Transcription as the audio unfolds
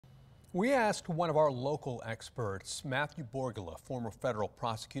We asked one of our local experts, Matthew Borgula, former federal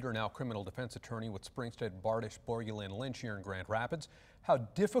prosecutor, now criminal defense attorney with Springstead, Bardish, Borgula, and Lynch here in Grand Rapids, how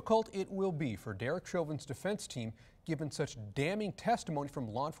difficult it will be for Derek Chauvin's defense team given such damning testimony from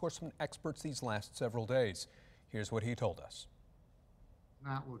law enforcement experts these last several days. Here's what he told us.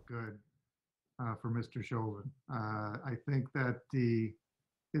 Not look good for Mr. Chauvin. I think that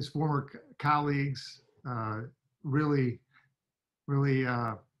his former colleagues really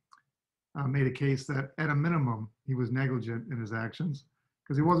made a case that at a minimum he was negligent in his actions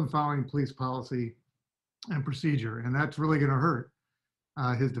because he wasn't following police policy and procedure, and that's really going to hurt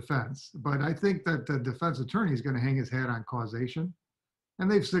his defense. But I think that the defense attorney is going to hang his hat on causation,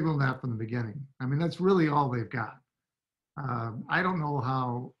 and they've signaled that from the beginning. I mean, that's really all they've got. I don't know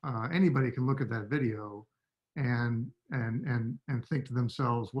how anybody can look at that video and think to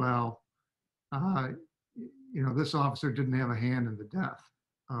themselves, well, this officer didn't have a hand in the death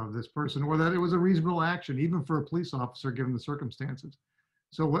of this person, or that it was a reasonable action, even for a police officer, given the circumstances.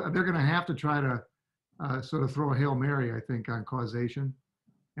 So they're going to have to try to sort of throw a Hail Mary, I think, on causation.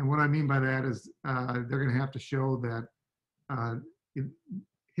 And what I mean by that is they're going to have to show that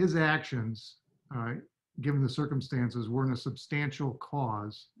his actions, given the circumstances, weren't a substantial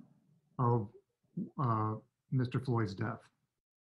cause of Mr. Floyd's death.